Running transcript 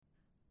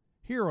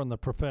Here on the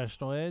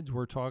Professional Edge,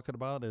 we're talking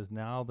about is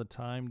now the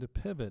time to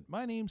pivot.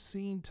 My name's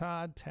Sean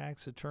Todd,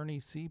 tax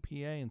attorney,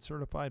 CPA, and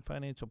certified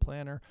financial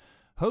planner,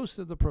 host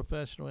of the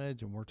Professional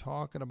Edge, and we're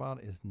talking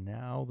about is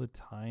now the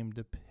time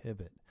to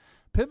pivot.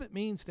 Pivot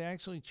means to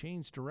actually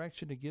change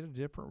direction to get a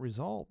different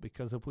result,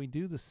 because if we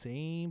do the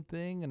same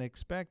thing and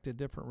expect a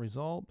different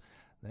result,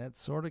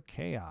 that's sort of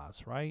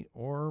chaos, right?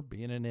 Or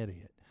being an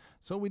idiot.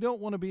 So we don't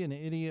want to be an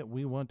idiot.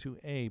 We want to,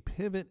 A,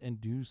 pivot and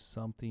do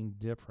something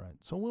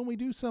different. So when we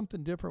do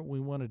something different, we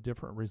want a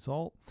different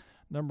result.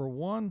 Number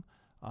one,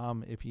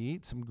 if you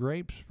eat some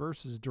grapes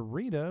versus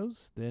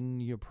Doritos, then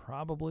you're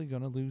probably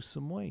going to lose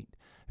some weight.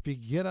 If you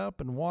get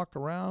up and walk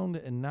around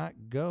and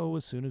not go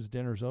as soon as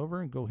dinner's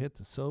over and go hit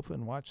the sofa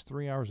and watch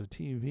 3 hours of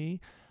TV,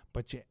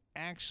 but you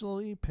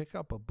actually pick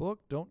up a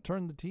book, don't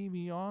turn the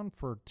TV on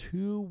for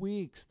 2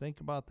 weeks. Think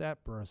about that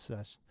for a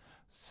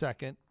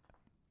second.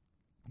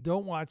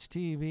 Don't watch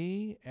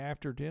TV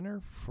after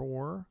dinner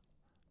for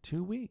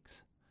 2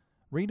 weeks.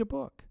 Read a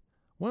book.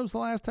 When was the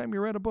last time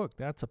you read a book?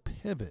 That's a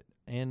pivot,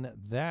 and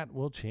that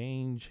will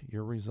change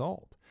your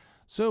result.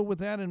 So with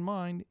that in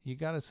mind, you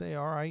got to say,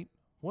 all right,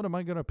 what am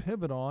I going to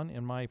pivot on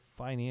in my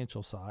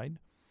financial side?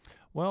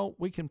 Well,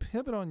 we can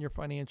pivot on your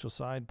financial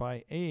side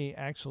by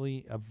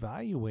actually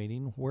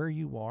evaluating where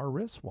you are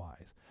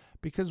risk-wise,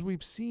 because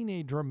we've seen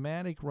a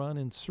dramatic run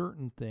in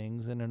certain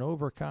things, and an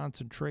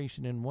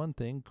overconcentration in one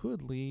thing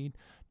could lead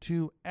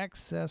to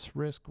excess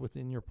risk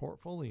within your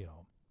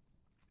portfolio.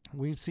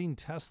 We've seen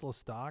Tesla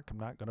stock, I'm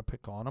not going to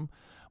pick on them,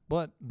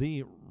 but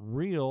the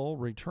real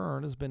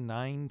return has been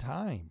 9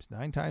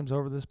 times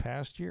over this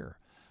past year.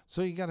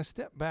 So you got to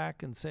step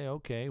back and say,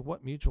 okay,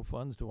 what mutual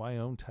funds do I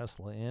own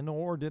Tesla in,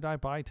 or did I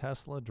buy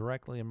Tesla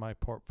directly in my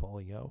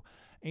portfolio?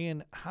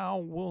 And how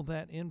will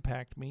that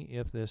impact me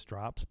if this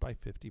drops by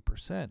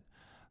 50%?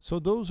 So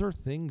those are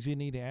things you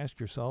need to ask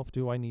yourself.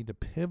 Do I need to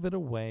pivot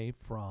away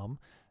from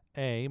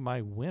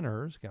my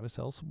winners, got to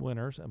sell some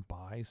winners and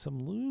buy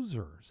some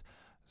losers?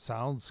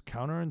 Sounds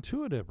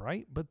counterintuitive,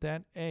 right? But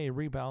that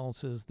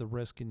rebalances the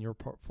risk in your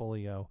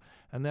portfolio,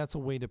 and that's a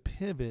way to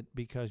pivot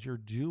because you're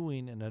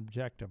doing an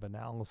objective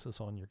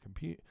analysis on your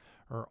computer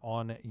or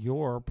on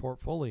your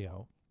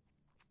portfolio.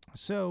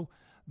 So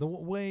the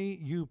way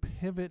you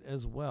pivot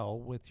as well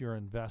with your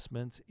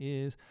investments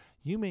is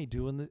you may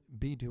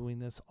be doing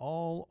this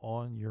all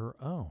on your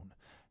own.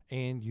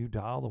 And you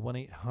dial the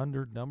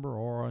 1-800 number,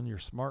 or on your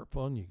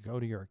smartphone, you go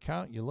to your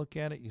account, you look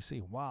at it, you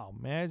see, wow,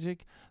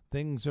 magic,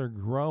 things are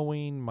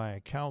growing, my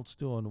account's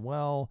doing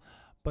well.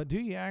 But do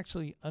you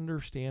actually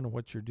understand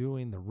what you're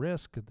doing? The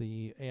risk,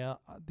 the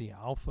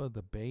alpha,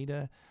 the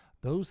beta,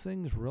 those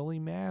things really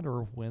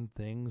matter when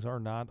things are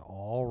not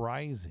all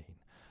rising.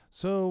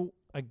 So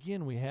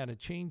again, we had a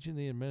change in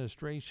the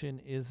administration.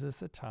 Is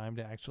this a time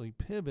to actually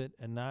pivot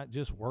and not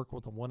just work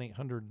with a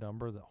 1-800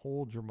 number that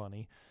holds your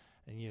money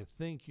and you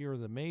think you're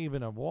the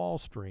maven of Wall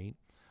Street,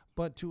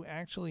 but to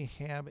actually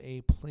have a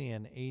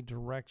plan, a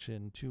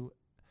direction to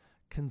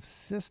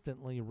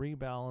consistently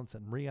rebalance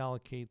and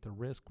reallocate the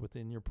risk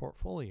within your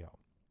portfolio?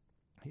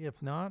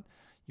 If not,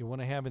 you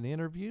want to have an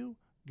interview,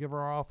 give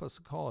our office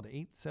a call at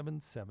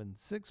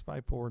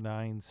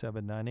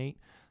 877-654-9798.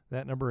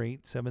 That number,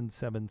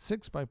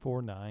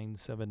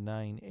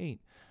 877-654-9798.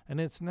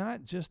 And it's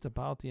not just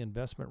about the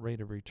investment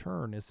rate of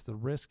return, it's the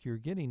risk you're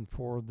getting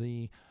for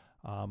the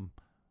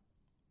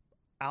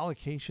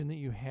allocation that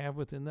you have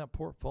within that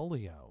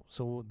portfolio.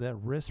 So that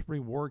risk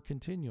reward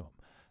continuum.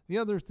 The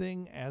other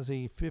thing, as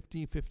a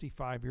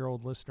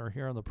 55-year-old listener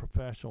here on the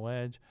Professional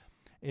Edge,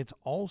 it's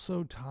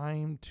also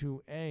time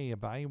to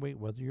evaluate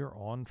whether you're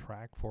on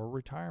track for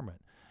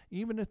retirement.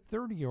 Even a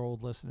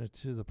 30-year-old listener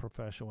to the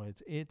Professional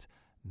Edge, it's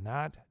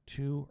not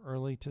too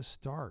early to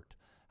start.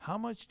 How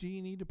much do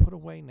you need to put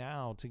away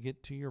now to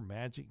get to your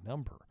magic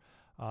number?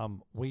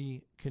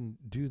 We can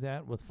do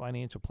that with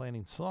financial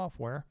planning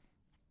software.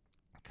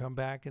 Come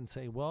back and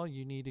say, well,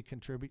 you need to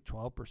contribute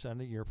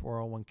 12% of your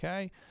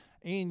 401k,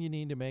 and you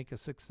need to make a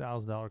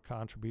 $6,000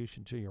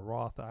 contribution to your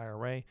Roth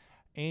IRA,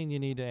 and you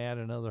need to add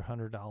another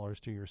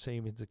 $100 to your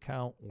savings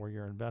account or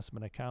your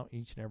investment account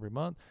each and every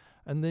month,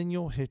 and then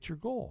you'll hit your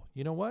goal.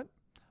 You know what?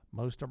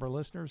 Most of our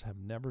listeners have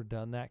never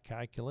done that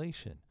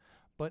calculation,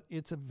 but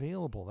it's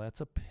available.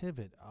 That's a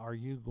pivot. Are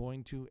you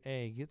going to,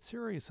 get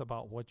serious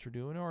about what you're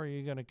doing, or are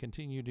you going to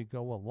continue to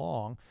go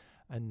along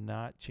and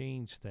not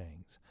change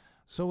things?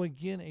 So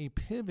again, a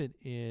pivot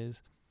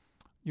is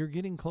you're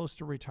getting close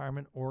to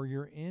retirement or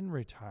you're in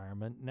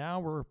retirement.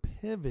 Now we're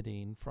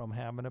pivoting from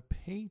having a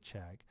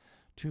paycheck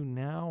to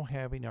now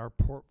having our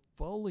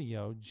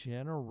portfolio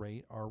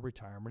generate our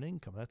retirement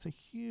income. That's a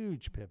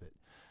huge pivot.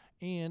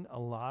 And a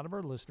lot of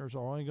our listeners are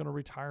only going to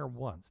retire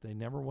once. They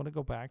never want to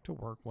go back to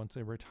work once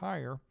they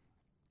retire.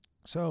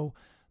 So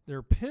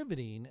they're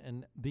pivoting,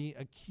 and the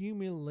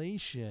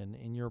accumulation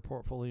in your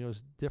portfolio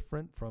is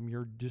different from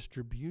your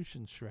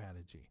distribution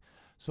strategy.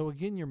 So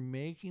again, you're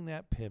making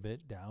that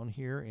pivot down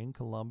here in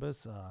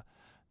Columbus.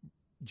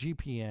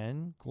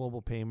 GPN,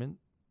 Global Payment,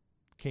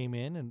 came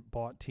in and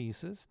bought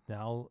TSYS.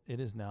 Now it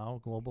is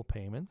Global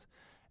Payments.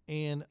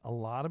 And a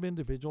lot of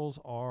individuals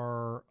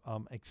are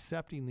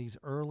accepting these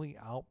early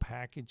out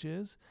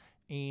packages,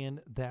 and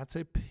that's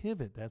a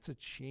pivot. That's a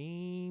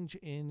change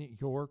in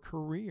your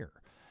career.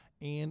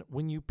 And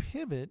when you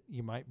pivot,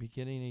 you might be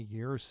getting a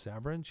year's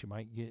severance. You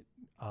might get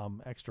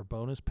extra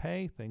bonus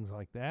pay, things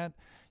like that.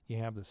 You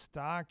have the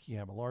stock. You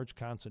have a large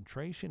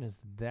concentration. Is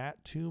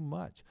that too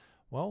much?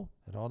 Well,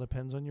 it all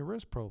depends on your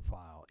risk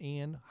profile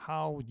and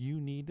how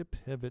you need to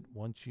pivot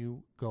once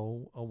you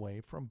go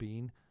away from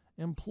being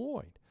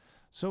employed.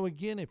 So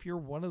again, if you're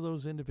one of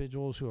those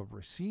individuals who have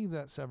received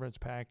that severance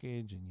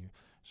package and you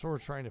sort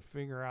of trying to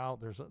figure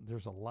out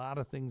there's a lot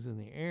of things in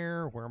the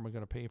air. Where am I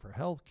going to pay for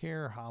health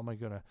care? How am I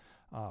going to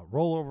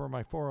roll over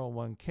my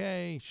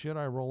 401k? Should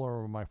I roll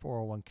over my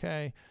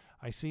 401k?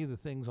 I see the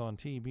things on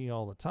TV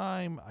all the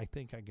time. I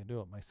think I can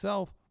do it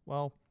myself.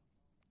 Well,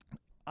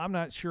 I'm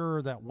not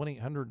sure that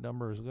 1-800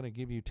 number is going to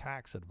give you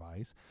tax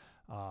advice.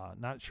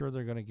 Not sure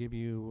they're going to give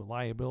you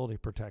liability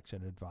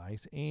protection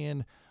advice.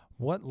 And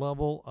what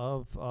level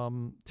of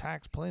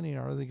tax planning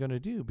are they going to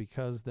do?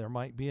 Because there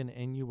might be an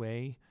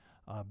NUA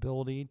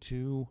ability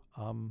to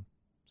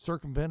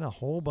circumvent a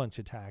whole bunch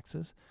of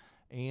taxes.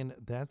 And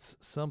that's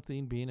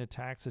something, being a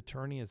tax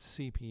attorney at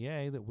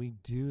CPA, that we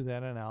do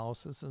that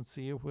analysis and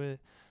see if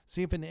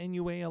an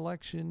NUA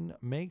election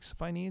makes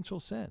financial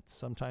sense.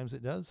 Sometimes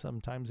it does,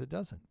 sometimes it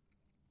doesn't.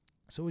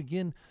 So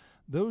again,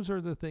 those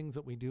are the things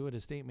that we do at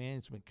estate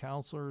management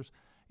counselors.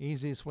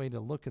 Easiest way to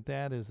look at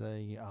that is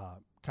a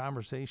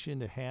conversation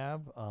to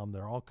have.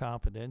 They're all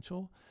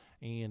confidential.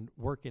 And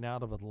working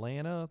out of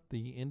Atlanta,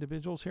 the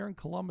individuals here in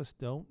Columbus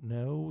don't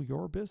know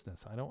your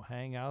business. I don't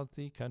hang out at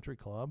the country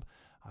club.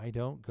 I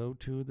don't go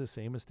to the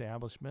same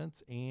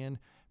establishments. And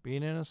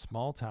being in a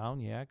small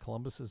town,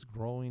 Columbus is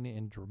growing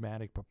in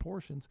dramatic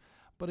proportions.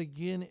 But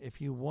again,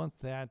 if you want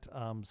that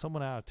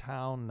someone out of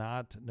town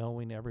not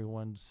knowing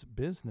everyone's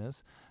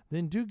business,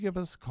 then do give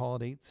us a call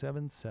at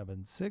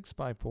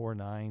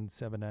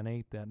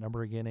 877-654-9798. That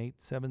number again,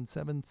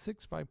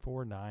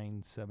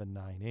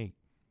 877-654-9798.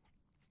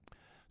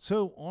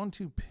 So on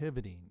to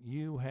pivoting.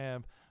 You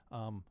have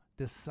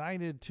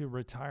decided to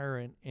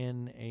retire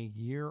in a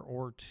year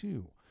or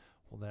two.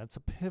 Well, that's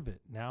a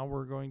pivot. Now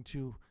we're going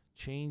to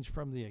change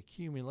from the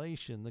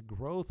accumulation, the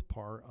growth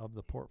part of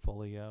the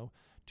portfolio,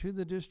 to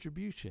the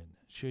distribution.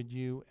 Should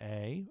you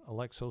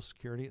elect Social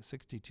Security at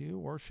 62,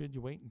 or should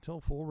you wait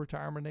until full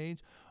retirement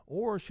age,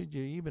 or should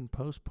you even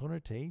postpone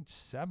it to age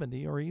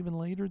 70 or even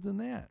later than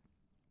that?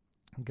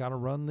 You've got to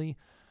run the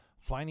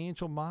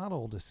financial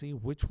model to see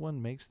which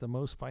one makes the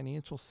most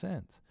financial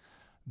sense.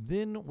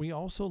 Then we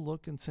also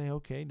look and say,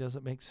 okay, does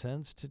it make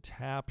sense to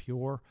tap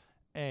your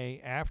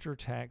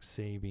after-tax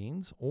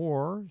savings,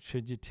 or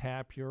should you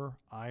tap your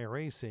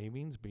IRA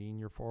savings, being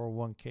your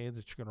 401k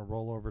that you're going to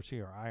roll over to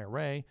your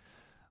IRA,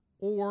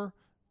 or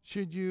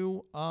should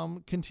you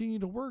continue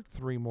to work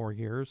 3 more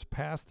years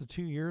past the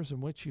 2 years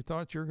in which you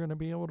thought you're going to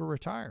be able to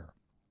retire?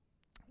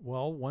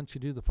 Well, once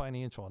you do the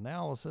financial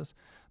analysis,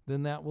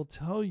 then that will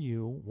tell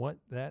you what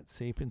that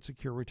safe and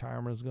secure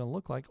retirement is going to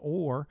look like,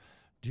 or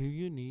do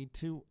you need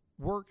to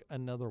work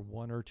another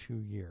 1 or 2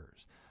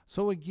 years?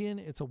 So again,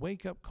 it's a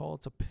wake-up call.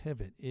 It's a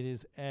pivot. It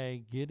is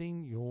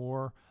getting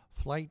your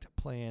flight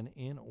plan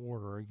in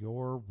order,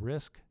 your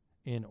risk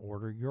in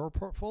order, your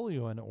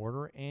portfolio in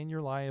order, and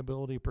your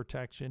liability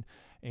protection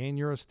and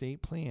your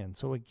estate plan.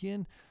 So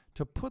again,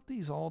 to put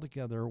these all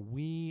together,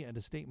 we at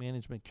Estate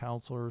Management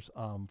Counselors,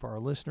 for our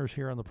listeners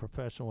here on the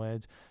Professional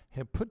Edge,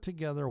 have put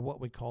together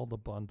what we call the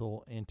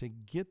bundle. And to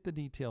get the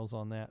details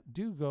on that,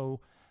 do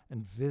go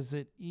and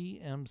visit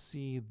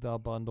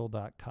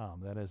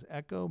emcthebundle.com. That is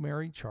Echo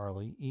Mary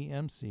Charlie,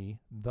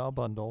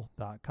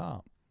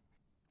 emcthebundle.com.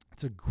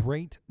 It's a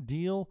great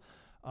deal.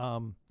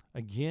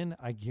 Again,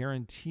 I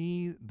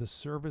guarantee the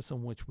service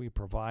in which we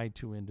provide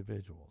to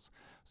individuals.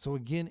 So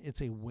again,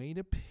 it's a way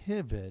to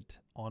pivot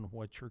on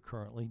what you're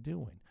currently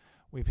doing.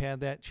 We've had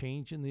that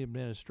change in the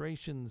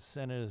administration. The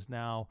Senate is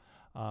now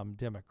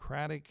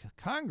Democratic.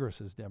 Congress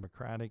is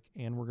Democratic,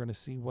 and we're going to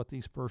see what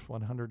these first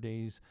 100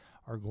 days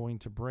are going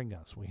to bring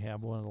us. We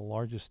have one of the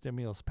largest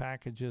stimulus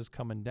packages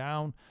coming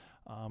down.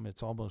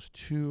 It's almost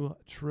 $2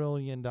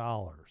 trillion.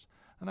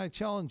 And I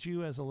challenge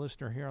you as a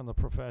listener here on the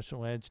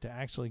Professional Edge to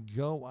actually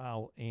go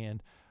out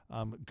and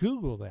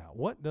Google that.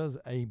 What does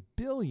 $1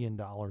 billion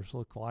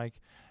look like?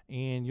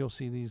 And you'll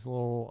see these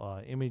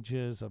little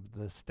images of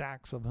the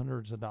stacks of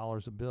hundreds of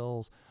dollars of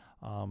bills,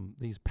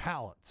 these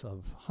pallets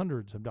of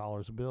hundreds of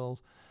dollars of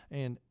bills.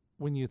 And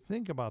when you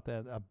think about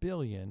that, $1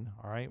 billion,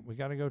 all right, we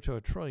got to go to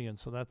 $1 trillion.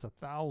 So that's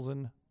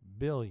 1,000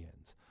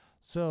 billions.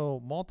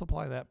 So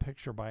multiply that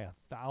picture by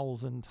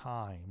 1,000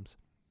 times.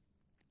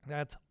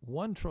 That's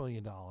 $1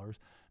 trillion.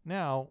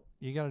 Now,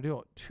 you got to do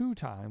it 2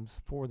 times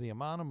for the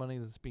amount of money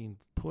that's being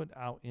put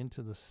out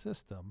into the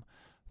system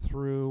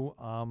through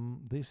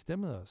the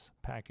stimulus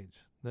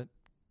package that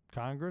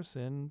Congress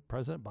and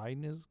President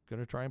Biden is going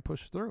to try and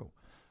push through.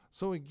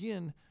 So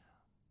again,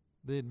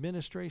 the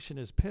administration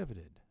has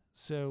pivoted.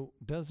 So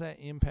does that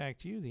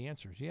impact you? The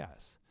answer is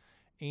yes.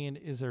 And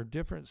is there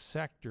different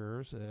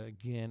sectors,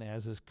 again,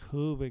 as this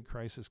COVID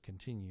crisis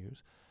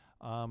continues,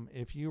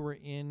 If you were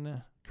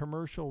in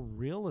commercial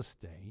real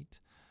estate,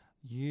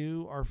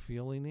 you are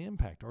feeling the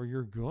impact, or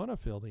you're going to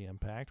feel the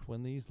impact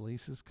when these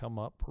leases come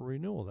up for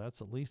renewal.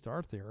 That's at least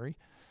our theory.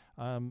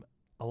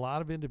 A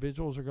lot of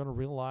individuals are going to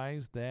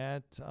realize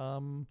that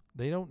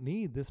they don't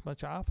need this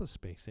much office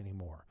space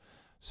anymore.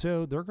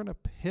 So they're going to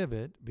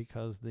pivot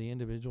because the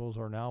individuals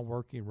are now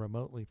working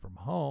remotely from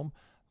home.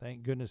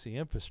 Thank goodness the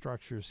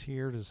infrastructure is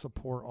here to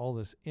support all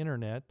this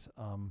internet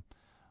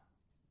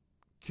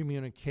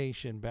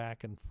communication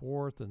back and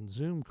forth and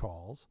Zoom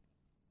calls.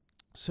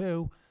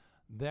 So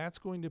that's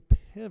going to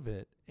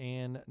pivot,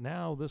 and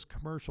now this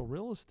commercial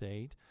real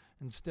estate,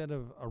 instead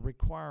of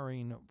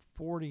requiring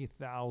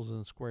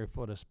 40,000 square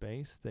foot of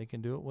space, they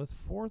can do it with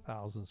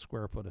 4,000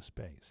 square foot of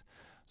space.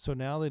 So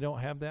now they don't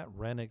have that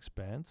rent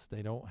expense.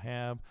 They don't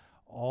have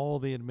all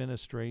the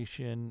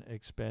administration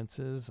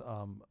expenses,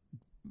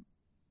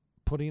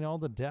 putting all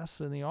the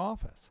desks in the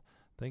office.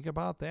 Think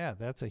about that.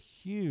 That's a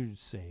huge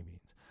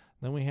savings.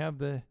 Then we have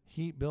the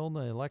heat bill and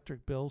the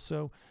electric bill.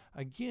 So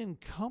again,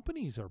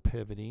 companies are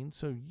pivoting.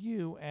 So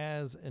you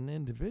as an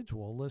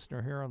individual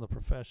listener here on the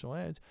Professional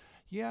Edge,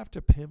 you have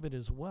to pivot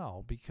as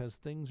well because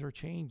things are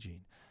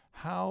changing.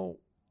 How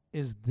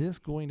is this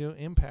going to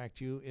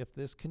impact you if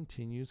this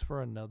continues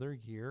for another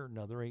year,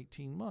 another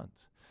 18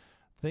 months?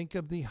 Think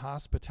of the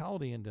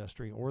hospitality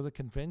industry or the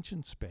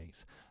convention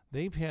space.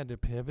 They've had to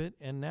pivot,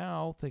 and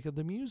now think of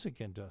the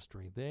music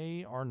industry.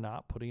 They are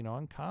not putting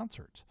on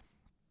concerts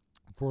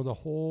for the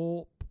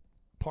whole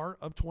part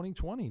of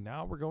 2020.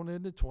 Now we're going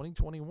into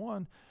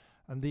 2021,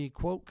 and the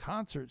quote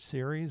concert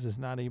series is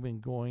not even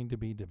going to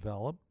be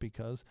developed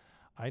because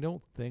I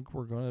don't think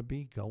we're going to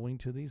be going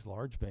to these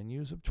large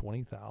venues of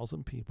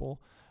 20,000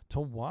 people to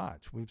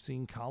watch. We've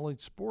seen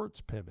college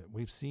sports pivot.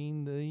 We've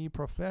seen the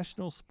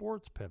professional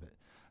sports pivot.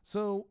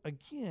 So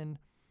again,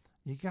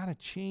 you got to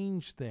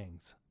change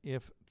things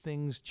if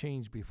things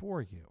change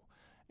before you.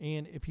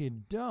 And if you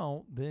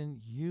don't, then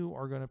you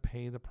are going to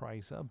pay the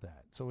price of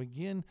that. So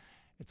again,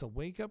 it's a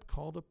wake-up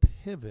call to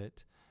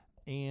pivot,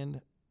 and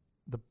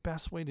the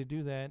best way to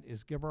do that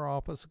is give our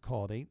office a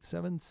call at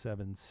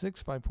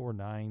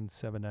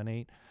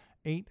 877-654-9798,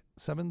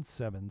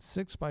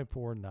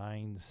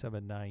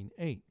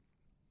 877-654-9798.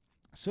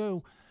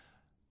 So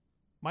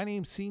my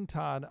name's Sean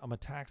Todd. I'm a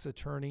tax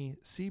attorney,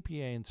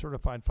 CPA, and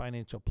certified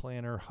financial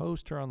planner,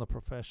 host here on the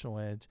Professional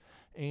Edge.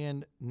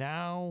 And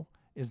now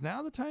is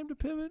the time to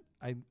pivot?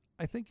 I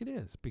think it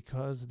is,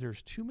 because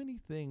there's too many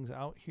things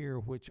out here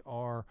which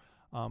are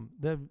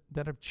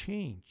that have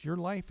changed. Your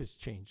life has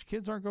changed.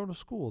 Kids aren't going to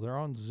school. They're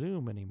on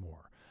Zoom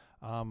anymore.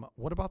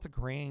 What about the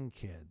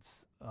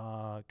grandkids?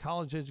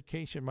 College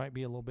education might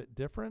be a little bit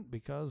different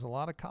because a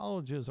lot of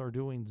colleges are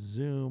doing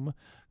Zoom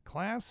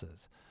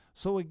classes.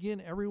 So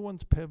again,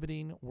 everyone's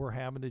pivoting. We're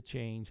having to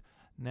change.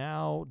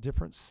 Now,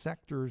 different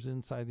sectors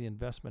inside the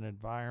investment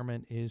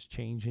environment is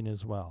changing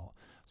as well.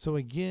 So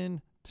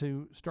again,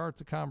 to start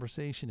the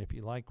conversation, if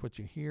you like what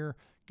you hear,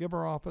 give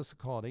our office a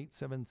call at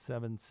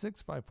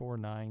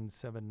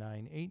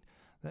 877-654-9798.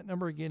 That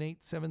number again,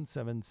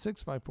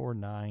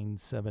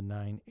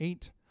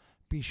 877-654-9798.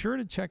 Be sure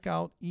to check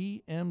out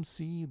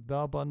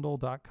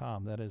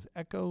emcthebundle.com. That is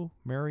Echo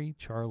Mary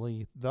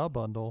Charlie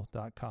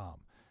thebundle.com.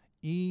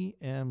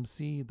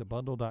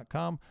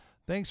 emcthebundle.com.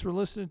 Thanks for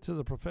listening to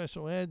the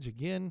Professional Edge.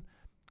 Again,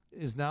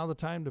 is now the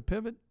time to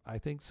pivot? I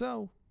think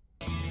so.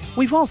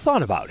 We've all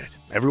thought about it.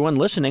 Everyone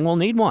listening will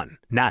need one.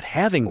 Not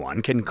having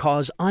one can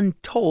cause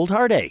untold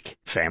heartache,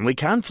 family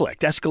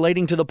conflict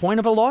escalating to the point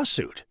of a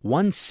lawsuit.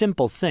 One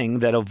simple thing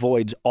that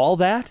avoids all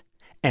that: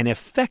 an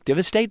effective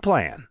estate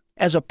plan.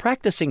 As a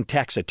practicing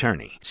tax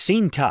attorney,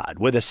 Sean Todd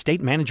with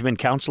Estate Management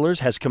Counselors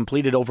has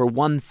completed over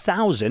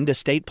 1,000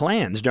 estate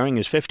plans during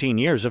his 15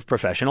 years of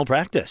professional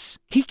practice.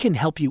 He can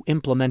help you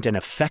implement an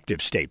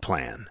effective estate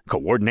plan,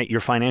 coordinate your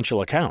financial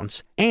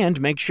accounts,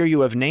 and make sure you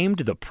have named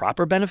the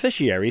proper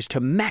beneficiaries to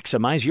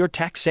maximize your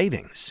tax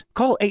savings.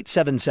 Call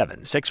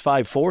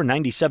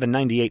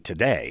 877-654-9798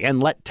 today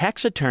and let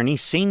tax attorney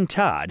Sean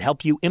Todd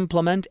help you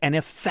implement an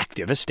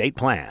effective estate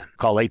plan.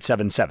 Call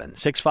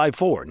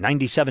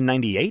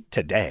 877-654-9798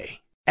 today.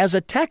 As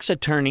a tax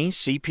attorney,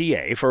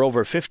 CPA, for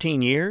over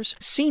 15 years,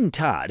 Sean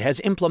Todd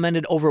has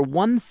implemented over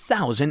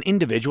 1,000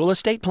 individual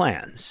estate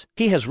plans.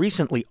 He has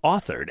recently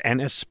authored an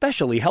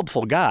especially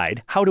helpful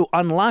guide, How to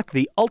Unlock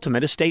the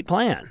Ultimate Estate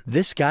Plan.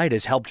 This guide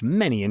has helped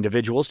many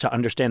individuals to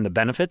understand the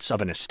benefits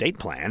of an estate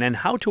plan and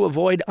how to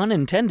avoid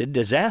unintended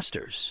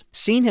disasters.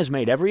 Sean has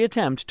made every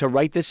attempt to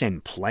write this in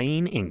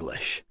plain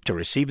English. To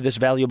receive this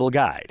valuable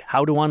guide,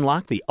 How to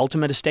Unlock the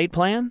Ultimate Estate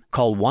Plan,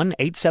 call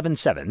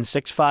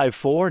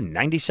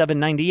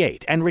 1-877-654-9798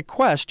 and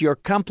request your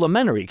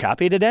complimentary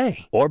copy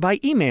today, or by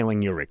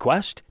emailing your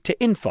request to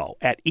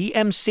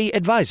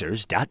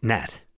info@emcadvisors.net.